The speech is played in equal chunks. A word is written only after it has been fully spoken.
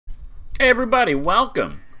Hey everybody,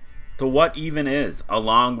 welcome to What Even Is, A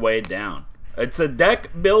Long Way Down. It's a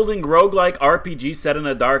deck-building roguelike RPG set in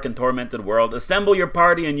a dark and tormented world. Assemble your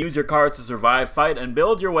party and use your cards to survive, fight, and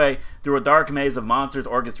build your way through a dark maze of monsters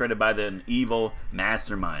orchestrated by an evil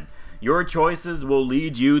mastermind. Your choices will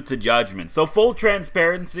lead you to judgment. So full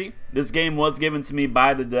transparency, this game was given to me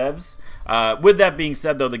by the devs. With that being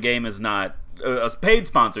said, though, the game is not a paid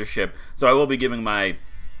sponsorship, so I will be giving my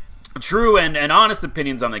true and honest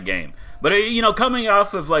opinions on the game. But, you know, coming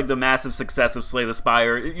off of, like, the massive success of Slay the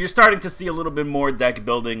Spire, you're starting to see a little bit more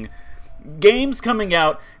deck-building games coming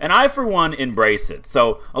out, and I, for one, embrace it.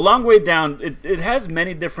 So, A Long Way Down, it has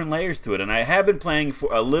many different layers to it, and I have been playing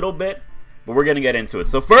for a little bit, but we're going to get into it.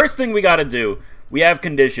 So, first thing we got to do, we have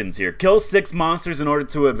conditions here. Kill 6 monsters in order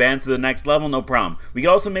to advance to the next level, no problem. We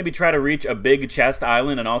could also maybe try to reach a big chest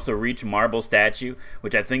island and also reach Marble Statue,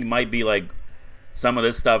 which I think might be, like, some of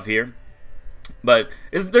this stuff here. But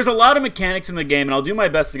there's a lot of mechanics in the game, and I'll do my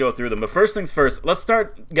best to go through them. But first things first, let's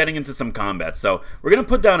start getting into some combat. So we're going to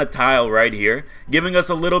put down a tile right here, giving us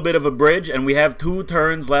a little bit of a bridge, and we have 2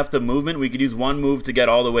 turns left of movement. We could use 1 move to get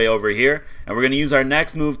all the way over here, and we're going to use our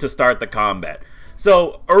next move to start the combat.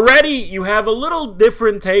 So already you have a little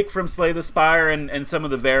different take from Slay the Spire and some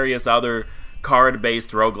of the various other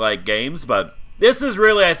card-based roguelike games, but this is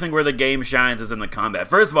really, I think, where the game shines, is in the combat.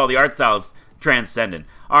 First of all, the art style is transcendent.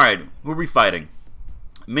 Alright, who are we fighting?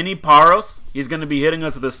 Mini Paros. He's going to be hitting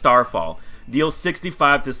us with a Starfall. Deals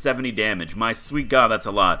 65 to 70 damage. My sweet god, that's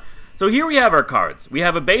a lot. So here we have our cards. We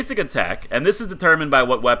have a basic attack, and this is determined by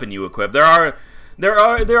what weapon you equip. There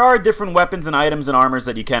are different weapons and items and armors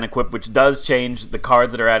that you can equip, which does change the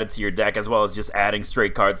cards that are added to your deck, as well as just adding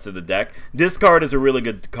straight cards to the deck. Discard is a really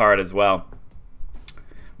good card as well.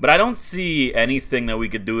 But I don't see anything that we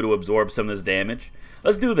could do to absorb some of this damage.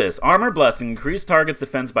 Let's do this. Armor Blessing. Increase target's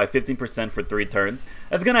defense by 15% for 3 turns.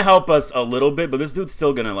 That's going to help us a little bit, but this dude's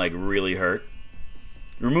still going to, like, really hurt.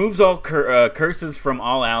 Removes all curses from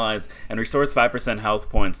all allies and restores 5% health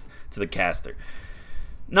points to the caster.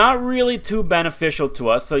 Not really too beneficial to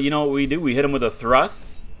us, so you know what we do? We hit him with a Thrust,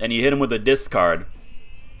 and you hit him with a Discard,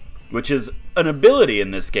 which is an ability in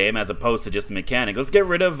this game as opposed to just a mechanic. Let's get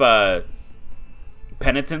rid of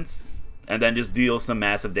Penitence, and then just deal some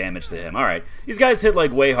massive damage to him. Alright, these guys hit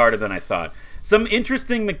like way harder than I thought. Some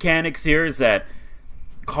interesting mechanics here is that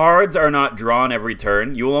cards are not drawn every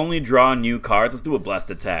turn. You will only draw new cards. Let's do a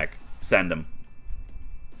Blessed Attack. Send him.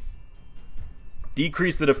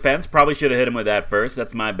 Decrease the defense. Probably should have hit him with that first.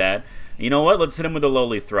 That's my bad. You know what? Let's hit him with a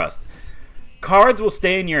Lowly Thrust. Cards will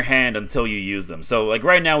stay in your hand until you use them. So like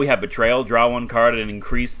right now we have Betrayal. Draw 1 card and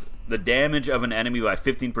increase the damage of an enemy by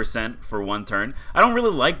 15% for 1 turn. I don't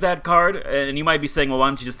really like that card, and you might be saying, well, why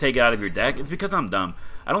don't you just take it out of your deck? It's because I'm dumb.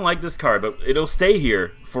 I don't like this card, but it'll stay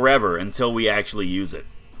here forever until we actually use it.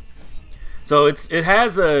 So it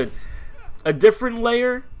has a different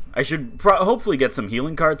layer. I should hopefully get some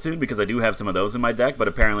healing cards soon, because I do have some of those in my deck, but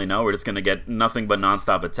apparently no, we're just going to get nothing but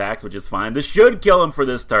non-stop attacks, which is fine. This should kill him for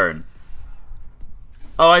this turn.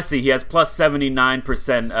 Oh, I see. He has plus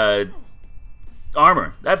 79%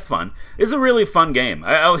 armor. That's fun. This is a really fun game.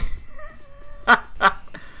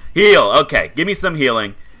 Heal. Okay, give me some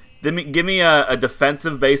healing. Give me a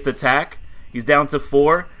defensive-based attack. He's down to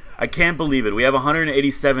 4. I can't believe it. We have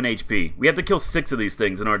 187 HP. We have to kill 6 of these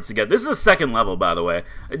things in order to get... This is a 2nd level, by the way.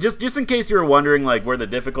 Just in case you were wondering like where the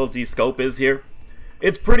difficulty scope is here.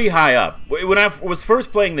 It's pretty high up. When I was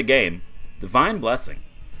first playing the game, Divine Blessing.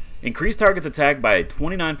 Increase target's attack by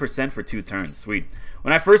 29% for 2 turns. Sweet.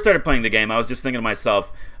 When I first started playing the game, I was just thinking to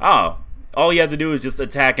myself, oh, all you have to do is just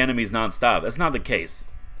attack enemies non-stop. That's not the case.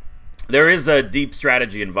 There is a deep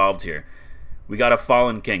strategy involved here. We got a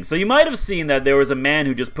Fallen King. So you might have seen that there was a man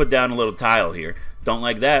who just put down a little tile here. Don't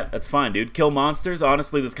like that? That's fine, dude. Kill monsters?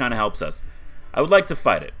 Honestly, this kind of helps us. I would like to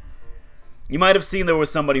fight it. You might have seen there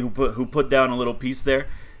was somebody who put down a little piece there.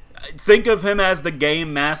 Think of him as the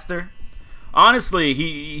game master. Honestly,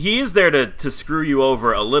 he is there to screw you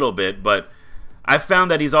over a little bit, but I found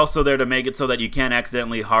that he's also there to make it so that you can't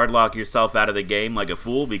accidentally hardlock yourself out of the game like a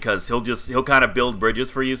fool, because he'll kind of build bridges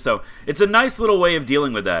for you. So it's a nice little way of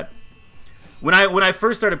dealing with that. When I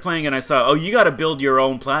first started playing and I saw, oh, you got to build your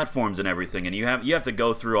own platforms and everything, and you have to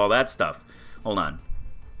go through all that stuff. Hold on.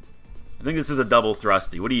 I think this is a double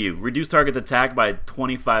thrusty. What do you? Reduce target's attack by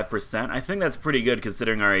 25%. I think that's pretty good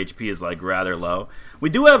considering our HP is like rather low.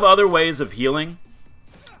 We do have other ways of healing,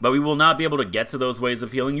 but we will not be able to get to those ways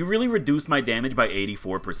of healing. You really reduced my damage by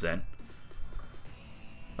 84%.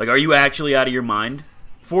 Like, are you actually out of your mind?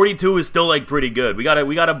 42 is still like pretty good. We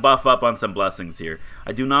gotta buff up on some blessings here.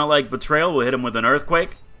 I do not like Betrayal. We'll hit him with an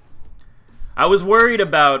Earthquake. I was worried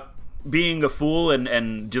about being a fool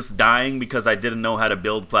and just dying because I didn't know how to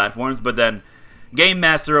build platforms, but then Game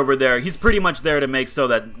Master over there, he's pretty much there to make so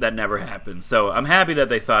that never happens. So I'm happy that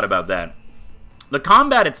they thought about that. The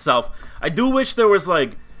combat itself, I do wish there was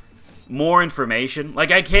like more information.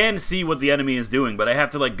 Like I can see what the enemy is doing, but I have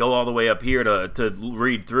to like go all the way up here to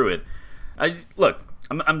read through it.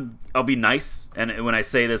 I'll be nice, and when I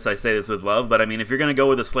say this with love, but I mean, if you're gonna go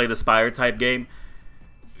with a Slay the Spire type game,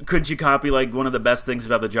 couldn't you copy like one of the best things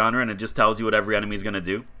about the genre, and it just tells you what every enemy is gonna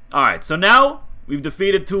do? Alright, so now we've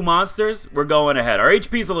defeated 2 monsters, we're going ahead. Our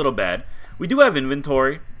HP's a little bad. We do have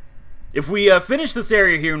inventory. If we finish this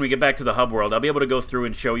area here and we get back to the hub world, I'll be able to go through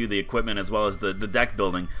and show you the equipment as well as the deck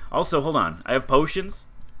building. Also, hold on, I have potions.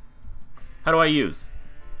 How do I use?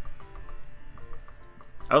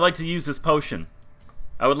 I would like to use this potion.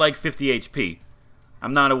 I would like 50 HP.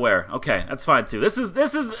 I'm not aware. Okay, that's fine too. This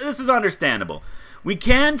is understandable. We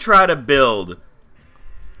can try to build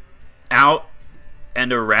out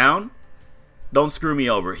and around. Don't screw me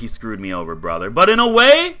over. He screwed me over, brother. But in a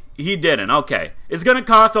way, he didn't. Okay. It's going to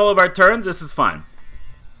cost all of our turns. This is fine.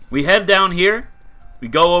 We head down here. We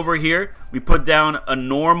go over here. We put down a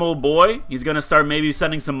normal boy. He's going to start maybe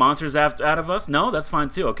sending some monsters out of us. No, that's fine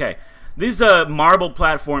too. Okay. These marble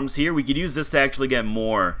platforms here, we could use this to actually get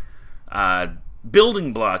more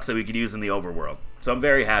building blocks that we could use in the overworld. So I'm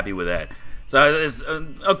very happy with that. So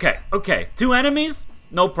okay. 2 enemies,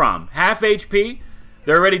 no problem. Half HP.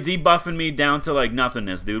 They're already debuffing me down to like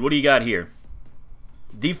nothingness, dude. What do you got here?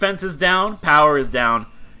 Defense is down, power is down.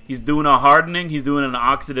 He's doing a hardening, he's doing an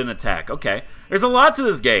oxidant attack. Okay. There's a lot to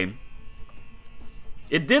this game.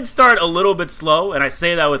 It did start a little bit slow, and I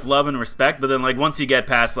say that with love and respect, but then like once you get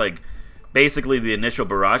past like basically the initial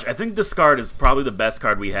barrage, I think Discard is probably the best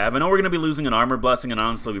card we have. I know we're going to be losing an armor blessing, and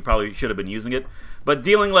honestly we probably should have been using it, but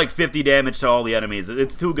dealing like 50 damage to all the enemies,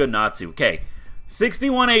 it's too good not to. Okay,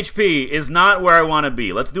 61 HP is not where I want to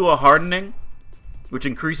be. Let's do a hardening, which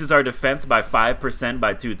increases our defense by 5%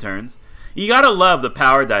 by 2 turns. You gotta love the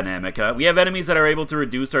power dynamic, huh? We have enemies that are able to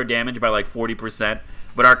reduce our damage by like 40%,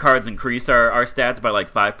 but our cards increase our stats by like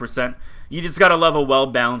 5%. You just gotta love a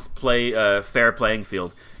well-balanced fair playing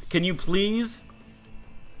field. Can you please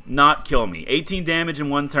not kill me? 18 damage in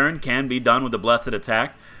 1 turn can be done with the Blessed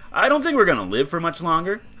Attack. I don't think we're gonna live for much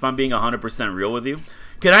longer, if I'm being 100% real with you.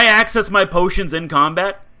 Can I access my potions in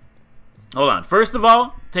combat? Hold on. First of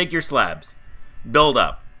all, take your slabs. Build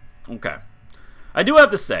up. Okay. I do have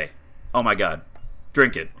to say, oh my god.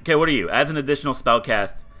 Drink it. Okay, what are you? Adds an additional spell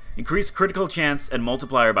cast. Increase critical chance and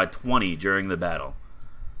multiplier by 20 during the battle.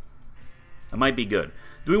 That might be good.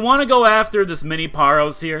 Do we want to go after this mini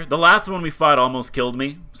Paros here? The last one we fought almost killed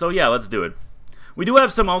me. So yeah, let's do it. We do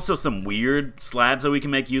have also some weird slabs that we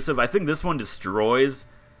can make use of. I think this one destroys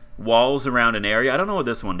walls around an area. I don't know what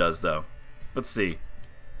this one does though. Let's see.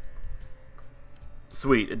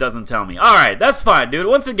 Sweet, it doesn't tell me. Alright, that's fine, dude.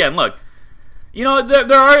 Once again, look. You know,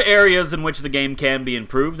 there are areas in which the game can be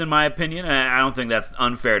improved, in my opinion, and I don't think that's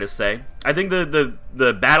unfair to say. I think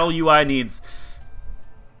the battle UI needs...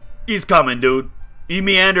 He's coming, dude. He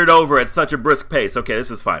meandered over at such a brisk pace. Okay, this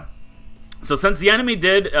is fine. So since the enemy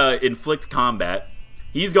did inflict combat,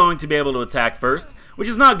 he's going to be able to attack first, which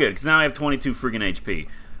is not good, because now I have 22 friggin' HP.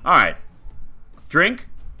 Alright. Drink.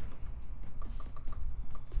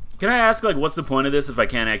 Can I ask, like, what's the point of this if I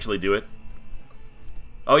can't actually do it?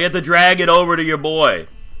 Oh, you have to drag it over to your boy.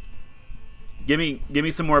 Give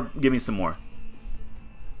me some more. Give me some more.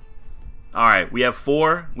 Alright, we have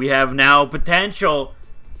 4. We have now potential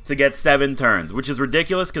to get 7 turns, which is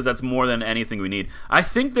ridiculous because that's more than anything we need. I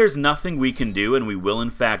think there's nothing we can do, and we will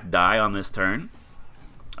in fact die on this turn.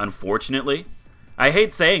 Unfortunately. I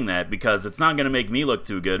hate saying that because it's not going to make me look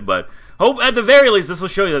too good, but hope at the very least this will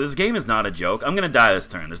show you that this game is not a joke. I'm going to die this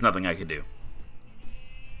turn. There's nothing I can do.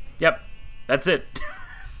 Yep. That's it.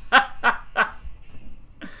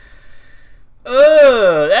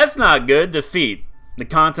 That's not good. Defeat. The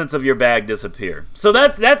contents of your bag disappear. So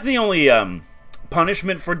that's the only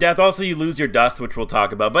punishment for death. Also, you lose your dust, which we'll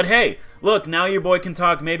talk about. But hey, look, now your boy can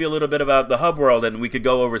talk maybe a little bit about the hub world, and we could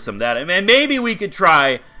go over some of that. And maybe we could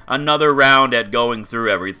try another round at going through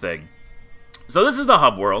everything. So this is the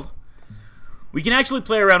hub world. We can actually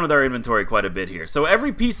play around with our inventory quite a bit here. So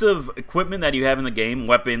every piece of equipment that you have in the game,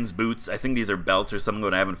 weapons, boots, I think these are belts or something,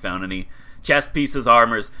 but I haven't found any, chest pieces,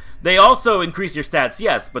 armors, they also increase your stats,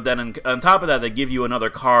 yes, but then on top of that, they give you another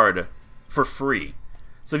card for free.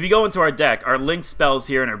 So if you go into our deck, our link spells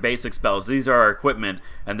here and our basic spells, these are our equipment,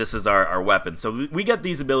 and this is our weapon. So we get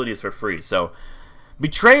these abilities for free. So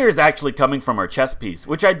Betrayer is actually coming from our chest piece,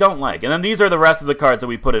 which I don't like. And then these are the rest of the cards that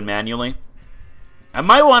we put in manually. I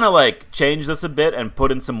might want to like change this a bit and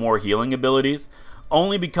put in some more healing abilities.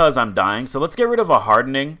 only because I'm dying. So let's get rid of a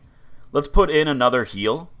hardening. Let's put in another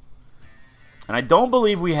heal. And I don't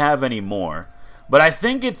believe we have any more. But I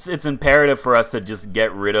think it's imperative for us to just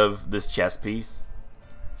get rid of this chest piece.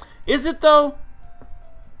 Is it though?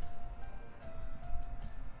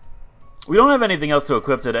 We don't have anything else to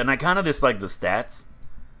equip it, and I kind of just like the stats.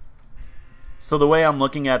 So the way I'm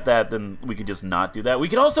looking at that, then we could just not do that. We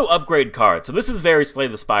could also upgrade cards. So this is very Slay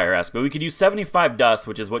the Spire-esque, but we could use 75 dust,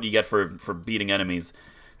 which is what you get for beating enemies,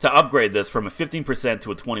 to upgrade this from a 15%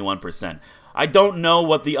 to a 21%. I don't know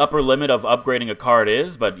what the upper limit of upgrading a card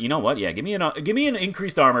is, but you know what? Yeah, give me an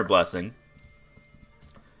increased armor blessing.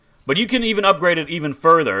 But you can even upgrade it even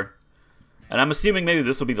further. And I'm assuming maybe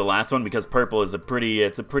this will be the last one because purple is a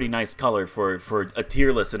pretty nice color for a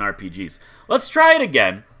tier list in RPGs. Let's try it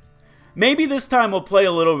again. Maybe this time we'll play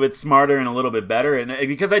a little bit smarter and a little bit better, and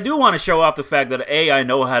because I do want to show off the fact that A, I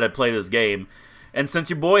know how to play this game, and since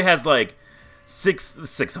your boy has like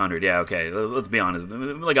 600, yeah, okay, let's be honest,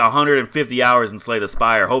 like 150 hours in Slay the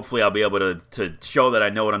Spire, hopefully I'll be able to show that I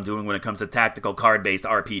know what I'm doing when it comes to tactical card-based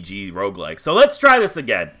RPG roguelike. So let's try this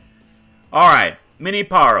again. Alright, Mini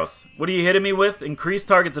Paros. What are you hitting me with? Increase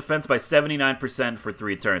target defense by 79% for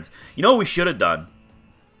 3 turns. You know what we should have done?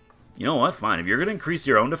 You know what? Fine. If you're going to increase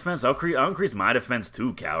your own defense, I'll increase my defense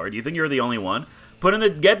too, coward. You think you're the only one?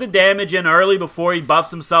 Get the damage in early before he buffs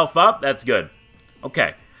himself up? That's good.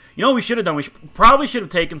 Okay. You know what we should have done? We probably should have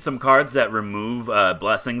taken some cards that remove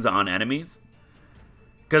blessings on enemies.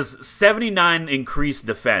 Because 79 increased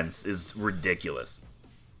defense is ridiculous.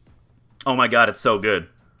 Oh my god, it's so good.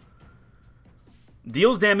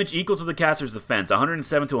 Deals damage equal to the caster's defense,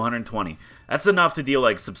 107 to 120. That's enough to deal,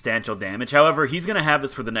 like, substantial damage. However, he's going to have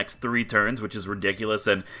this for the next 3 turns, which is ridiculous.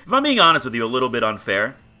 And if I'm being honest with you, a little bit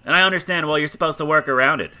unfair. And I understand, well, you're supposed to work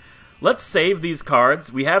around it. Let's save these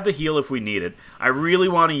cards. We have the heal if we need it. I really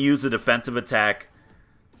want to use the defensive attack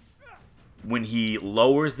when he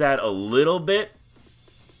lowers that a little bit.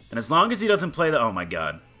 And as long as he doesn't play the... Oh, my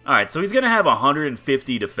God. Alright, so he's going to have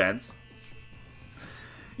 150 defense.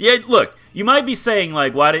 Yeah, look, you might be saying,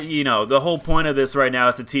 like, why did you know, the whole point of this right now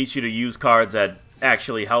is to teach you to use cards that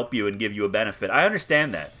actually help you and give you a benefit. I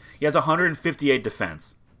understand that. He has 158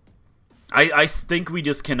 defense. I think we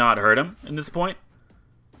just cannot hurt him at this point.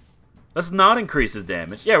 Let's not increase his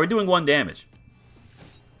damage. Yeah, we're doing 1 damage.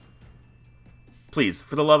 Please,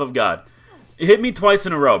 for the love of God. Hit me twice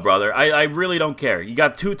in a row, brother. I really don't care. You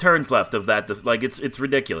got 2 turns left of that. Like, it's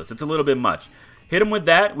ridiculous. It's a little bit much. Hit him with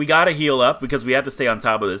that. We gotta heal up because we have to stay on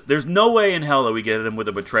top of this. There's no way in hell that we get him with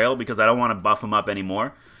a betrayal because I don't want to buff him up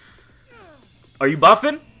anymore. Are you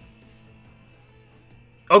buffing?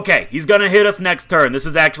 Okay, he's gonna hit us next turn. This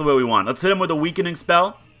is actually what we want. Let's hit him with a weakening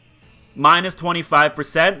spell. Minus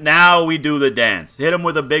 25%. Now we do the dance. Hit him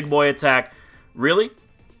with a big boy attack. Really?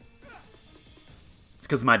 It's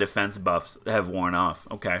because my defense buffs have worn off.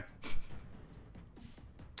 Okay.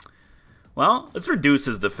 Well, let's reduce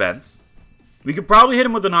his defense. We could probably hit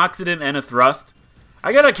him with an Oxidant and a Thrust.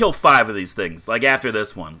 I gotta kill 5 of these things, like after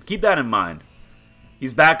this one. Keep that in mind.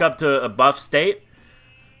 He's back up to a buff state.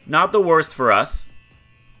 Not the worst for us.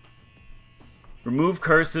 Remove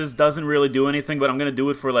curses doesn't really do anything, but I'm gonna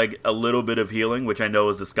do it for like a little bit of healing, which I know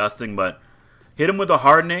is disgusting, but hit him with a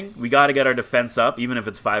hardening. We gotta get our defense up, even if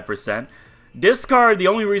it's 5%. Discard, the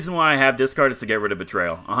only reason why I have discard is to get rid of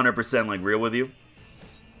betrayal. 100% like real with you.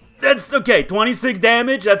 That's okay. 26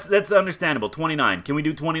 damage. That's understandable. 29. Can we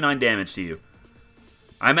do 29 damage to you?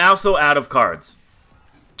 I'm also out of cards.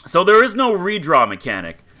 So there is no redraw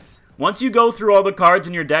mechanic. Once you go through all the cards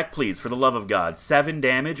in your deck, please, for the love of God. 7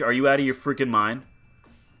 damage. Are you out of your freaking mind?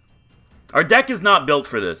 Our deck is not built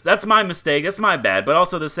for this. That's my mistake. That's my bad. But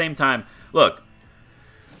also at the same time, look.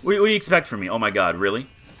 What do you expect from me? Oh my God,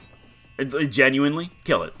 really? Genuinely?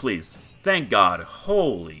 Kill it, please. Thank God.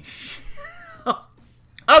 Holy shit.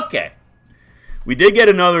 Okay. We did get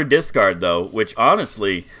another discard, though, which,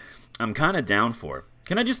 honestly, I'm kind of down for.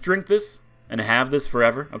 Can I just drink this and have this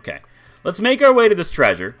forever? Okay. Let's make our way to this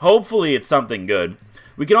treasure. Hopefully it's something good.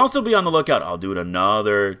 We can also be on the lookout. I'll do it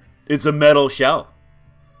another... It's a metal shell.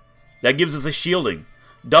 That gives us a shielding.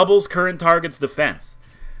 Doubles current target's defense.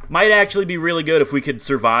 Might actually be really good if we could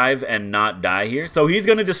survive and not die here. So he's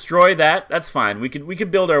going to destroy that. That's fine. We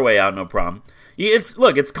could build our way out, no problem.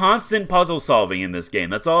 Look, it's constant puzzle solving in this game.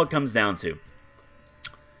 That's all it comes down to.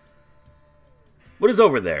 What is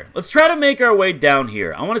over there? Let's try to make our way down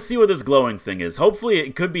here. I want to see what this glowing thing is. Hopefully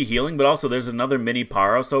it could be healing, but also there's another mini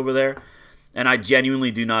Paros over there. And I genuinely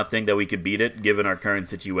do not think that we could beat it, given our current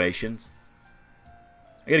situations.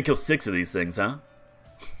 I gotta kill 6 of these things, huh?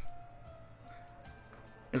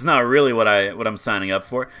 It's not really what I'm signing up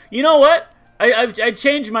for. You know what? I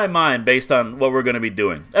changed my mind based on what we're going to be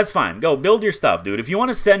doing. That's fine. Go, build your stuff, dude. If you want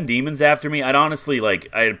to send demons after me, I'd honestly, like,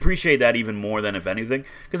 I'd appreciate that even more than if anything.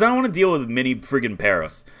 Because I don't want to deal with mini friggin'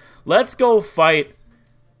 Paros. Let's go fight.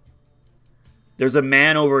 There's a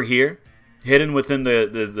man over here, hidden within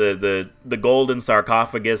the golden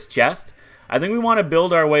sarcophagus chest. I think we want to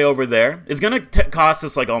build our way over there. It's going to cost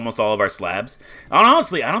us, like, almost all of our slabs. And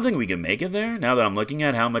honestly, I don't think we can make it there, now that I'm looking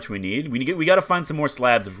at how much we need. We got to find some more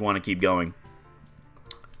slabs if we want to keep going.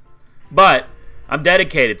 But I'm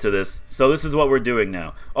dedicated to this, so this is what we're doing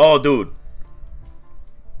now. Oh, dude.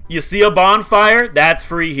 You see a bonfire? That's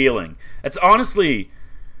free healing. That's honestly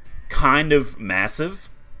kind of massive.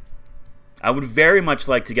 I would very much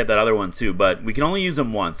like to get that other one too, but we can only use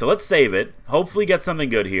them once. So let's save it. Hopefully get something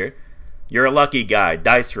good here. You're a lucky guy.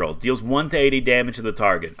 Dice roll. Deals 1 to 80 damage to the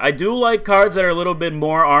target. I do like cards that are a little bit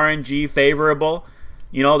more RNG favorable.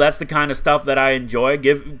 You know, that's the kind of stuff that I enjoy.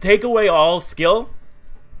 Take away all skill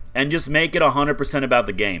and just make it 100% about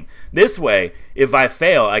the game. This way, if I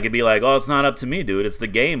fail, I could be like, oh, it's not up to me, dude. It's the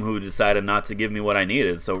game who decided not to give me what I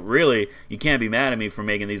needed. So really, you can't be mad at me for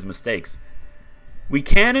making these mistakes. We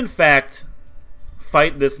can, in fact,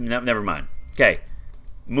 fight this. Never mind. Okay.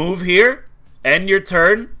 Move here. End your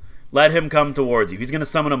turn. Let him come towards you. He's going to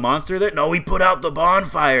summon a monster there. No, he put out the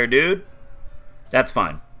bonfire, dude. That's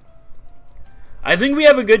fine. I think we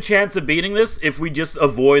have a good chance of beating this if we just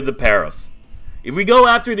avoid the Paros. If we go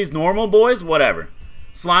after these normal boys, whatever.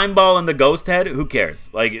 Slime Ball and the Ghost Head, who cares?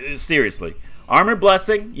 Like, seriously. Armor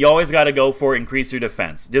Blessing, you always got to go for increase your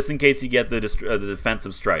defense, just in case you get the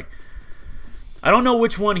defensive strike. I don't know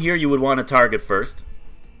which one here you would want to target first.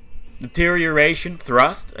 Deterioration,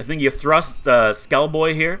 thrust. I think you thrust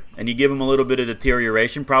Skellboy here, and you give him a little bit of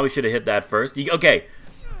deterioration. Probably should have hit that first. Okay,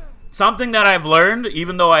 something that I've learned,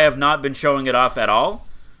 even though I have not been showing it off at all,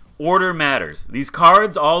 order matters. These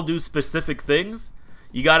cards all do specific things.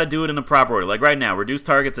 You got to do it in the proper order. Like right now, reduce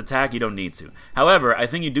target's attack, you don't need to. However, I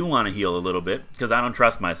think you do want to heal a little bit, because I don't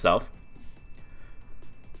trust myself.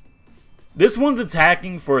 This one's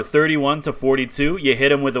attacking for 31 to 42. You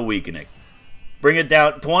hit him with a weakening. Bring it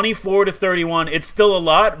down 24 to 31. It's still a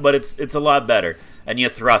lot, but it's a lot better. And you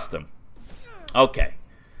thrust him. Okay.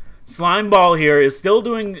 Slime Ball here is still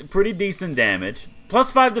doing pretty decent damage.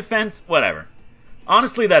 Plus 5 defense, whatever.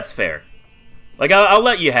 Honestly, that's fair. Like, I'll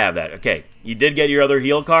let you have that. Okay, you did get your other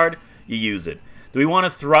heal card. You use it. Do we want to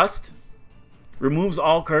thrust? Removes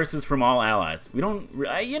all curses from all allies. We don't...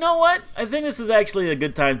 You know what? I think this is actually a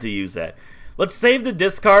good time to use that. Let's save the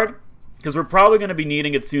discard, because we're probably going to be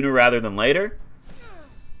needing it sooner rather than later.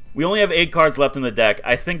 We only have 8 cards left in the deck.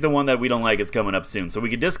 I think the one that we don't like is coming up soon. So we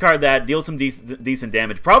can discard that, deal some decent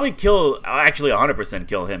damage. Probably kill, actually 100%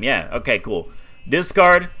 kill him. Yeah, okay, cool.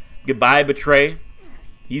 Discard, goodbye, Betray.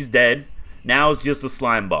 He's dead. Now it's just a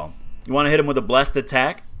Slime Ball. You want to hit him with a Blessed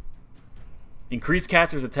Attack? Increase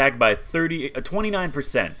caster's attack by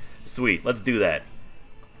 29%. Sweet, let's do that.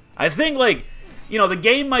 I think, like, you know, the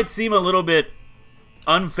game might seem a little bit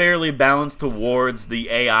unfairly balanced towards the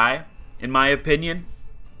AI, in my opinion.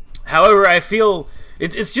 However, I feel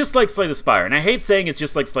it's just like Slay the Spire. And I hate saying it's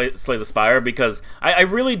just like Slay the Spire because I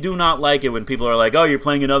really do not like it when people are like, oh, you're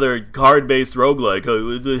playing another card-based roguelike.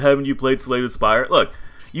 Oh, haven't you played Slay the Spire? Look,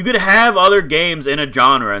 you could have other games in a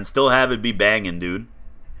genre and still have it be banging, dude.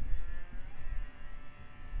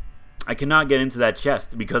 I cannot get into that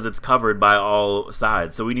chest because it's covered by all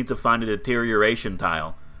sides. So we need to find a deterioration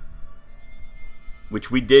tile. Which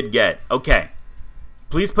we did get. Okay.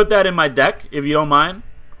 Please put that in my deck if you don't mind.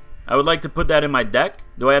 I would like to put that in my deck.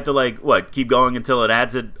 Do I have to, like, what, keep going until it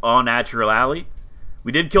adds it all natural alley?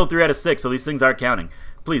 We did kill 3 out of 6, so these things are counting.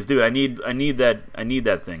 Please, dude, I need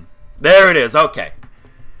that thing. There it is. Okay.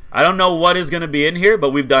 I don't know what is going to be in here,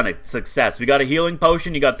 but we've done it. Success. We got a healing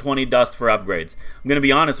potion. You got 20 dust for upgrades. I'm going to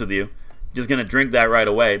be honest with you. Just going to drink that right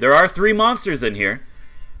away. There are 3 monsters in here.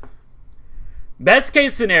 Best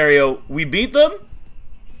case scenario, we beat them.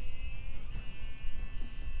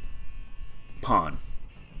 Pawn.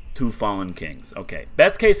 2 fallen kings. Okay.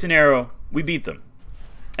 Best case scenario, we beat them.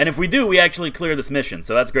 And if we do, we actually clear this mission.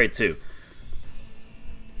 So that's great too.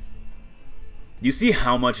 You see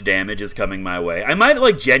how much damage is coming my way? I might,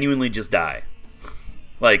 like, genuinely just die.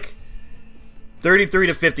 Like, 33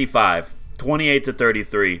 to 55. 28 to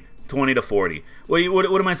 33. 20 to 40.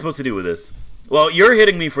 What am I supposed to do with this? Well, you're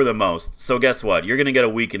hitting me for the most. So guess what? You're going to get a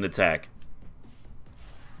weakened attack.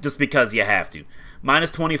 Just because you have to. Minus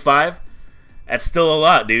 25. That's still a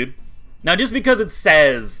lot, dude. Now, just because it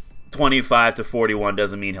says 25 to 41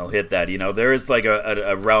 doesn't mean he'll hit that, you know? There is, like,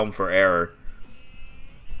 a realm for error.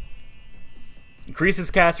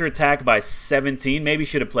 Increases caster attack by 17. Maybe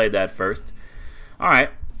should have played that first. Alright.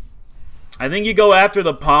 I think you go after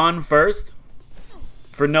the pawn first,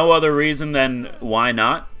 for no other reason than why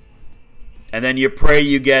not. And then you pray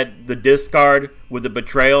you get the discard with the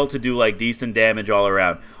betrayal to do like decent damage all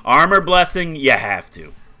around. Armor blessing, you have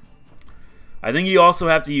to. I think you also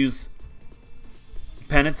have to use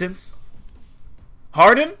penitence.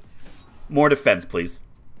 Harden, more defense, please.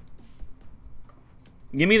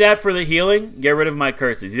 Give me that for the healing. Get rid of my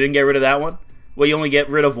curses. You didn't get rid of that one? Well, you only get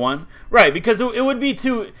rid of one? Right, because it would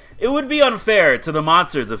be unfair to the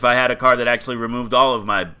monsters if I had a card that actually removed all of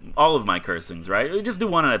my cursings, right? We just do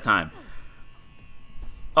one at a time.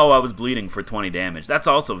 Oh, I was bleeding for 20 damage. That's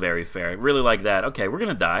also very fair. I really like that. Okay, we're going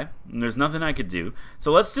to die, and there's nothing I could do.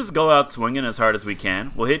 So let's just go out swinging as hard as we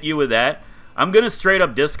can. We'll hit you with that. I'm going to straight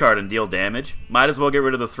up discard and deal damage. Might as well get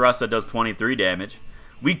rid of the thrust that does 23 damage.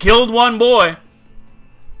 We killed one boy.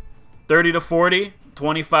 30 to 40,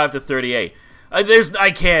 25 to 38.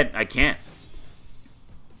 I can't.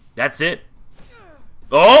 That's it.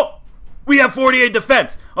 Oh! We have 48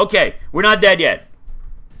 defense. Okay, we're not dead yet.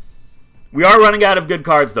 We are running out of good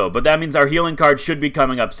cards, though, but that means our healing card should be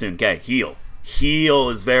coming up soon. Okay, heal. Heal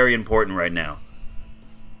is very important right now.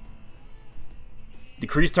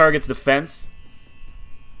 Decrease target's defense.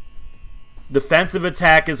 Defensive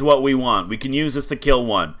attack is what we want. We can use this to kill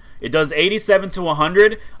one. It does 87 to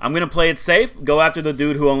 100. I'm going to play it safe. Go after the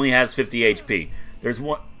dude who only has 50 HP. There's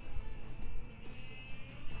one...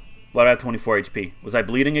 Why do I have 24 HP? Was I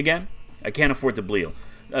bleeding again? I can't afford to bleed.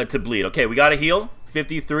 Okay, we got to heal.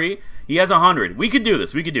 53. He has 100. We could do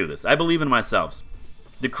this. We could do this. I believe in myself.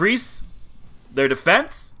 Decrease their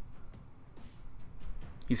defense.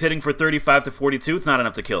 He's hitting for 35 to 42. It's not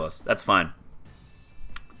enough to kill us. That's fine.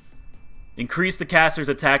 Increase the caster's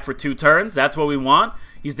attack for 2 turns. That's what we want.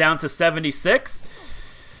 He's down to 76.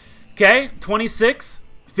 Okay, 26.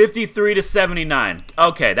 53 to 79.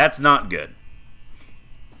 Okay, that's not good.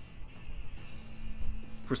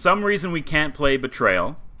 For some reason, we can't play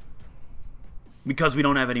Betrayal. Because we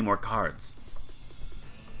don't have any more cards.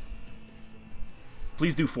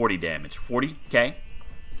 Please do 40 damage. 40, okay.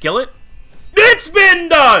 Kill it. It's been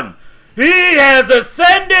done! He has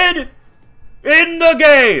ascended in the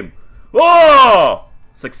game! Oh!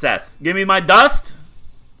 Success. Give me my dust.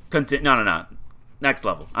 No. Next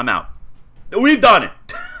level. I'm out. We've done it.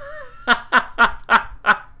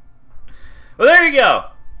 Well, there you go.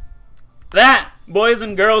 That, boys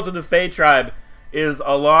and girls of the Fae Tribe, is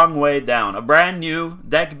a long way down. A brand new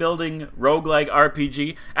deck building roguelike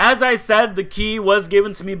RPG. As I said, the key was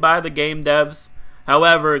given to me by the game devs.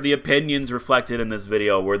 However, the opinions reflected in this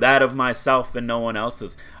video were that of myself and no one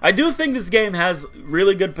else's. I do think this game has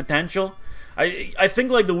really good potential. I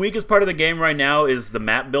think like the weakest part of the game right now is the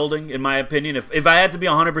map building, in my opinion. If I had to be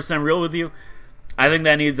 100% real with you, I think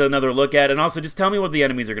that needs another look at. And also, just tell me what the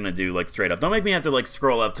enemies are going to do, like straight up. Don't make me have to like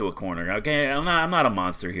scroll up to a corner, okay? I'm not a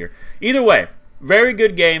monster here. Either way, very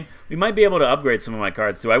good game. We might be able to upgrade some of my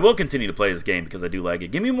cards too. I will continue to play this game because I do like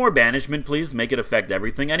it. Give me more banishment, please. Make it affect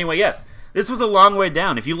everything. Anyway, yes, this was a long way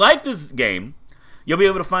down. If you like this game, you'll be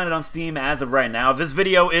able to find it on Steam as of right now. If this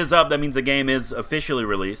video is up, that means the game is officially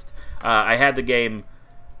released. I had the game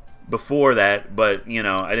before that, but, you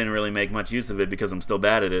know, I didn't really make much use of it because I'm still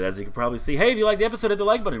bad at it, as you can probably see. Hey, if you like the episode, hit the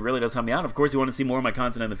like button. It really does help me out. Of course, you want to see more of my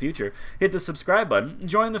content in the future, hit the subscribe button.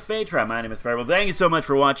 Join the Fae Tribe. My name is Spire. Well, thank you so much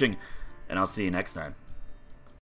for watching, and I'll see you next time.